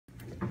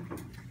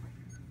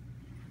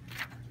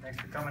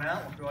Thanks for coming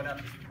out. We'll throw it out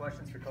to some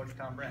questions for Coach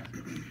Tom Brandt.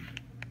 Please,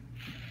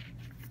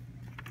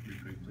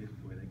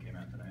 the way they came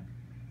out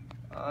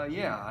tonight.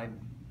 Yeah, I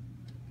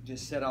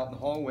just said out in the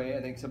hallway,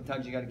 I think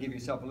sometimes you got to give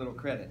yourself a little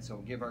credit, so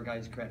give our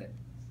guys credit.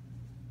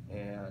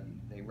 And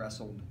they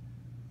wrestled,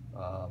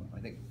 I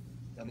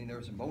mean, there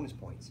were some bonus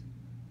points,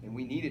 and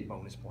we needed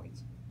bonus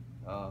points.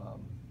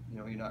 You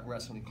know, you're not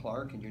wrestling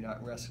Clark, and you're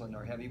not wrestling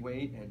our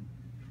heavyweight, and,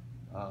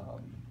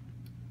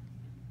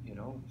 you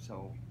know,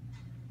 so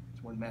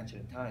it's one match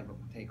at a time, but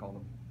we'll take all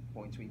the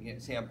points we can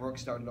get. Sam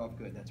Brooks started off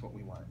good, that's what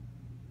we want.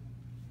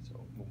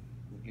 So we'll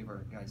give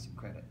our guys some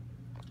credit.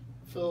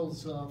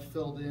 Phil's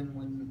filled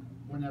in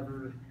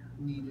whenever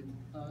needed.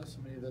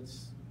 Somebody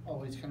that's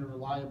always kind of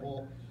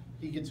reliable.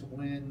 He gets a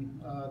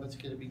win. That's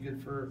going to be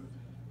good for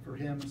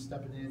him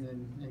stepping in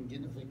and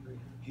getting a victory.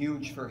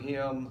 Huge for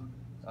him.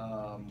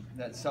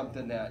 That's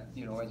something that,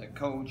 you know, as a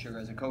coach or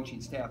as a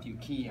coaching staff, you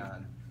key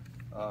on.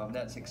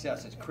 That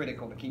success is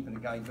critical to keeping the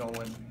guy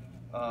going.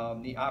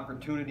 The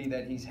opportunity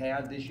that he's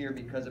had this year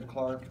because of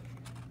Clark,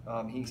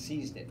 he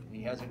seized it.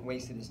 He hasn't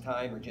wasted his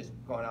time or just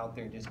gone out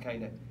there and just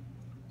kind of,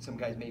 some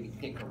guys maybe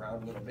think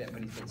around a little bit,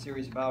 but he's been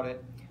serious about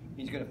it.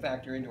 He's going to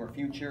factor into our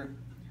future,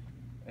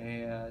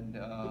 and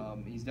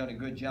he's done a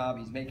good job.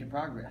 He's making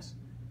progress,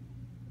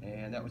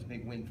 and that was a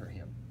big win for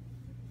him.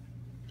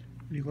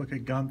 When you look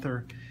at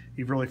Gunther,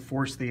 he really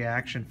forced the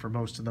action for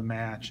most of the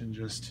match, and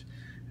just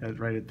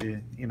right at the,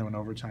 you know, in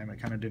overtime,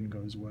 it kind of didn't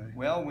go his way.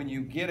 Well, when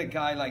you get a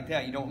guy like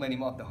that, you don't let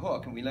him off the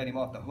hook, and we let him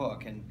off the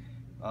hook, and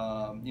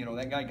you know,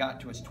 that guy got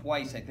to us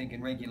twice, I think,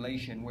 in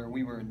regulation, where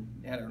we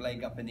had our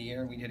leg up in the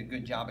air. We did a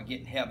good job of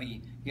getting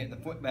heavy, getting the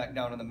foot back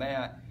down on the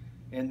mat.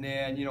 And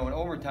then, you know, in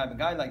overtime, a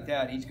guy like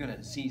that, he's going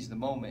to seize the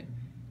moment.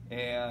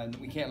 And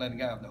we can't let a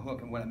guy off the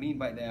hook. And what I mean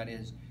by that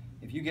is,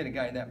 if you get a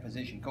guy in that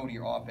position, go to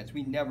your offense.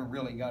 We never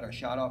really got our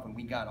shot off, and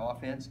we got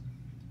offense.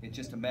 It's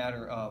just a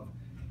matter of,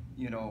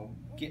 you know,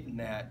 getting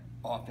that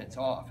offense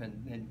off,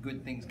 and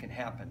good things can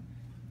happen.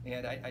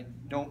 And I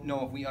don't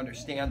know if we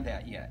understand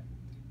that yet.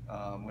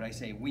 When I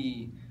say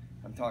we,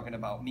 I'm talking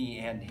about me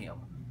and him.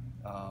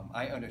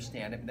 I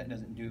understand it, but that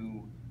doesn't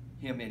do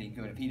him any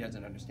good if he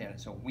doesn't understand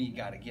it. So we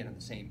got to get on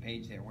the same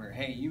page there where,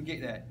 hey, you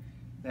get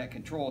that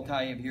control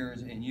tie of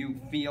yours and you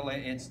feel it,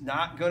 it's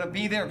not going to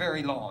be there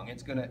very long.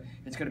 It's going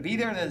to be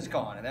there and then it's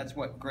gone. And that's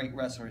what great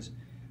wrestlers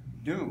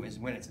do, is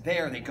when it's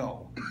there, they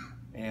go.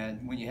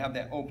 And when you have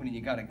that opening,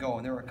 you got to go.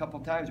 And there were a couple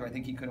times where I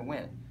think he could have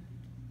went.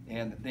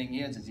 And the thing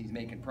is he's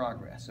making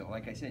progress. So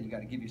like I said, you got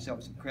to give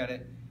yourself some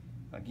credit.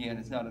 Again,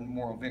 it's not a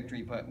moral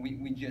victory, but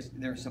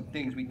there's some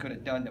things we could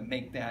have done to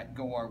make that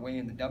go our way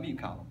in the W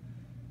column.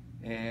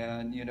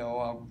 And, you know,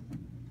 I'll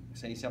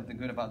say something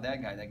good about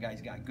that guy. That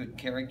guy's got good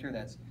character.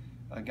 That's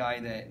a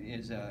guy that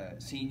is a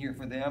senior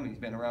for them. He's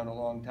been around a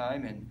long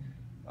time, and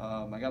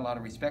I got a lot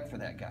of respect for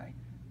that guy.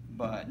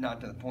 But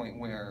not to the point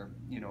where,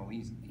 you know,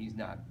 he's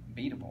not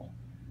beatable.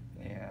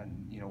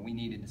 And, you know, we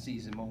needed to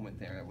seize the moment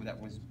there.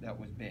 That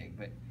was big.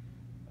 But,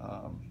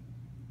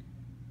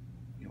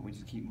 you know, we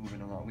just keep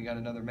moving along. We got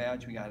another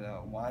match. We got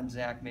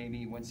Wanzak,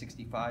 maybe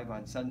 165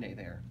 on Sunday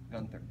there,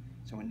 Gunther.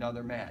 So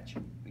another match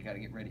we got to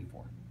get ready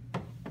for.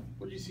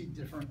 What do you see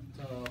different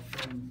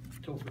from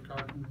Topher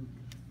Carton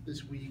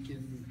this week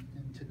and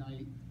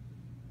tonight?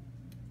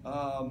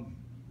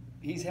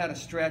 He's had a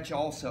stretch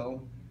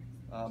also,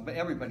 but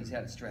everybody's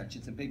had a stretch.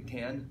 It's a Big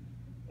Ten,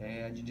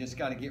 and you just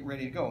got to get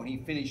ready to go. And he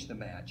finished the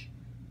match,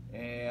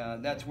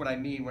 and that's what I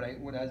mean when I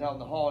was out in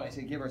the hall. And I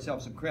said, give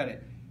ourselves some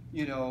credit.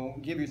 You know,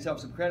 give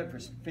yourself some credit for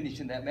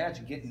finishing that match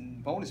and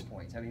getting bonus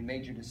points. I mean,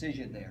 major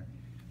decision there,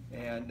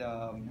 and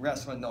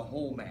wrestling the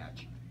whole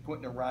match,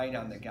 putting a ride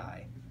on the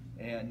guy.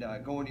 And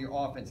going to your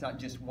offense, not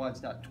just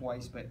once, not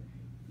twice, but,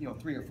 you know,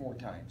 3 or 4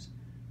 times,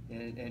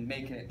 and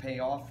making it pay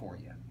off for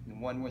you. And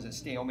one was a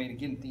stalemate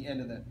again at the end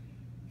of the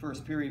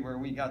first period where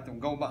we got them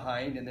go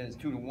behind, and then it's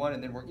 2-1,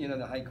 and then we're in on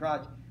the high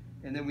crotch,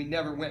 and then we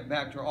never went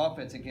back to our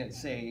offense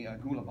against, say,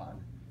 Gulaban.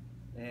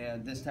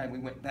 And this time we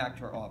went back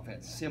to our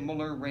offense.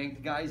 Similar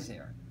ranked guys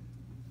there.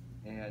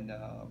 And,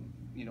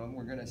 you know,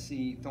 we're going to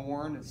see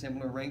Thorne, a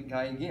similar ranked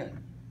guy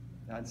again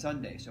on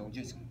Sunday. So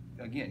just,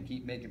 again,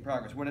 keep making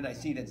progress. What did I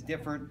see that's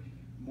different?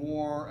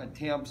 More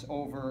attempts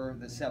over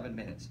the 7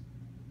 minutes.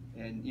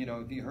 And, you know,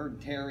 if you heard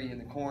Terry in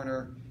the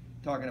corner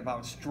talking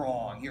about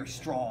strong, you're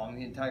strong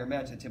the entire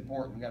match, that's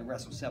important. We got to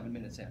wrestle 7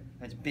 minutes there.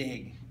 That's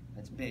big.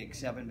 That's big,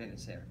 7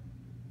 minutes there.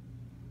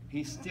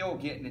 He's still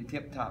getting in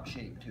tip-top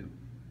shape, too.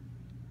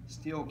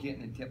 Still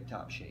getting in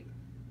tip-top shape.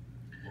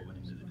 What went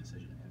into the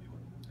decision at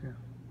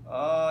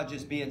heavyweight?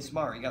 Just being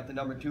smart. You got the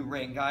number 2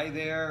 ranked guy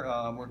there.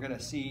 We're going to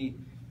see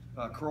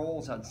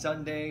Krols on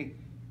Sunday.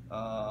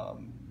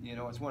 You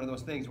know, it's one of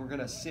those things. We're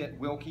going to sit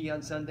Wilkie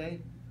on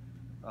Sunday.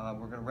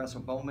 We're going to wrestle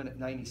Bowman at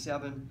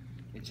 97.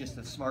 It's just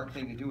a smart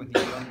thing to do with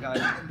these young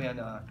guys.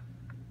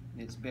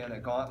 It's been a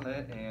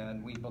gauntlet,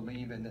 and we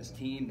believe in this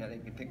team that they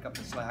can pick up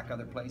the slack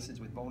other places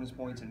with bonus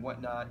points and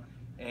whatnot.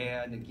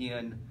 And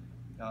again,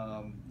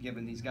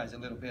 giving these guys a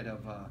little bit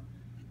of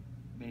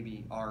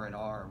maybe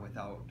R&R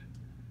without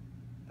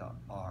the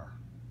R.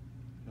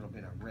 A little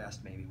bit of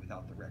rest maybe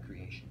without the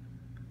recreation.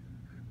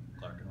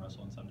 Clark and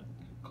Russell on Sunday.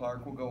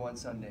 Clark will go on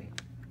Sunday.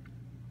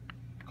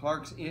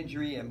 Clark's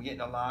injury, I'm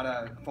getting a lot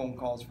of phone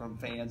calls from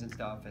fans and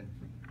stuff, and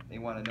they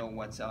want to know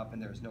what's up,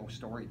 and there's no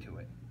story to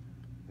it.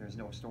 There's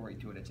no story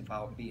to it. It's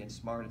about being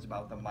smart. It's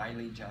about the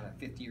mileage on a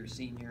fifth-year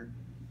senior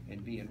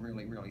and being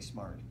really, really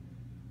smart.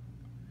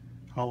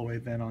 Holloway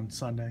then on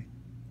Sunday.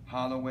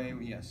 Holloway,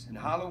 yes. And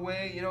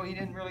Holloway, you know, he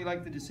didn't really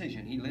like the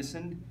decision. He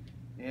listened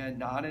and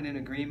nodded in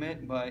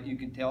agreement, but you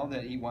could tell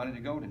that he wanted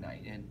to go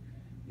tonight. And,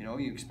 you know,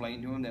 you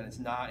explained to him that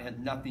it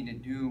had nothing to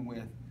do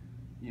with,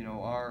 you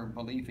know, our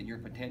belief in your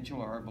potential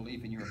or our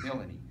belief in your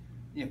ability.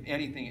 If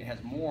anything, it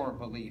has more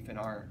belief in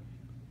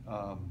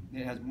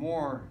it has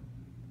more,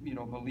 you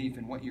know, belief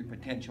in what your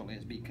potential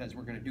is, because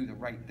we're going to do the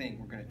right thing.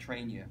 We're going to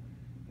train you,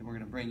 and we're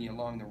going to bring you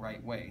along the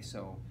right way.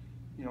 So,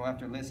 you know,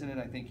 after listening,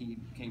 I think he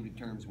came to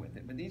terms with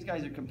it. But these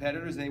guys are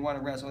competitors. They want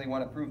to wrestle. They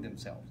want to prove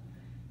themselves.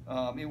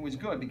 It was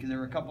good because there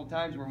were a couple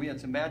times where we had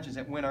some matches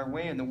that went our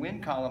way in the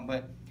win column,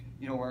 but,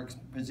 you know, our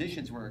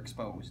positions were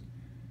exposed.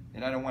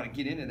 And I don't want to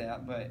get into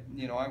that, but,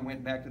 you know, I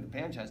went back to the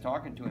bench. I was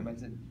talking to him. I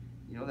said,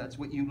 you know, that's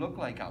what you look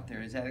like out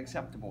there. Is that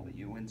acceptable to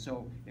you? And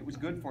so it was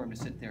good for him to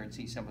sit there and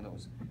see some of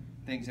those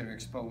things that are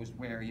exposed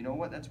where, you know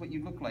what, that's what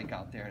you look like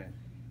out there. And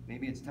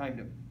maybe it's time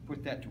to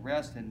put that to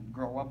rest and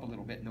grow up a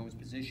little bit in those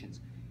positions.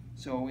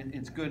 So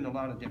it's good in a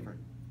lot of different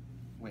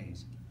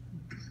ways.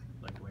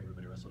 Like the way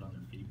everybody wrestled on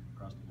their feet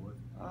across the board.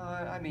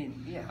 I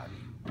mean, yeah,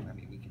 I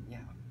mean, we can, yeah,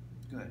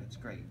 it's good, it's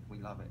great, we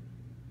love it.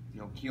 You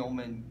know,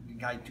 Kielman, the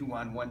guy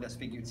 2-on-1 just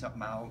figured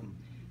something out, and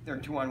they're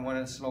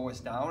 2-on-1 to slow us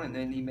down, and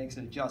then he makes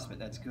an adjustment,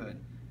 that's good.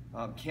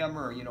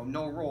 Kemmer, you know,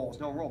 no rolls,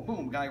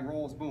 boom, guy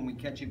rolls, boom, we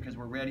catch him because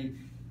we're ready,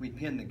 we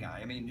pin the guy.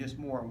 I mean, just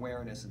more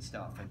awareness and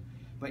stuff.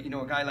 But, you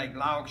know, a guy like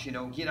Laux, you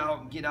know, get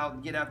out, get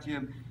after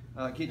him,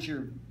 get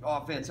your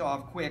offense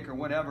off quick or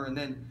whatever, and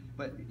then,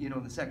 but, you know,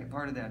 the second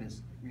part of that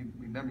is,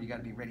 remember, you got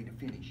to be ready to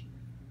finish.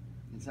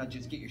 It's not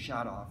just get your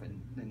shot off and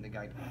then the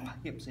guy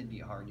hips into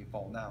you hard and you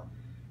fall down.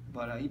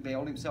 But he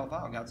bailed himself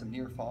out, got some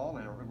near fall,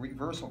 and a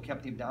reversal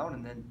kept him down,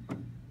 and then,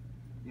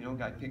 you know,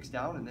 guy picks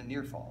down and then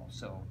near fall.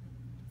 So,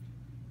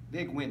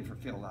 big win for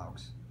Phil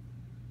Laux.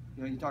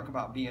 You know, you talk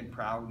about being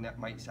proud, and that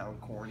might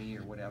sound corny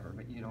or whatever,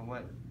 but you know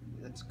what?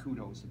 That's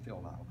kudos to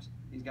Phil Laux.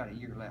 He's got a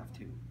year left,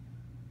 too.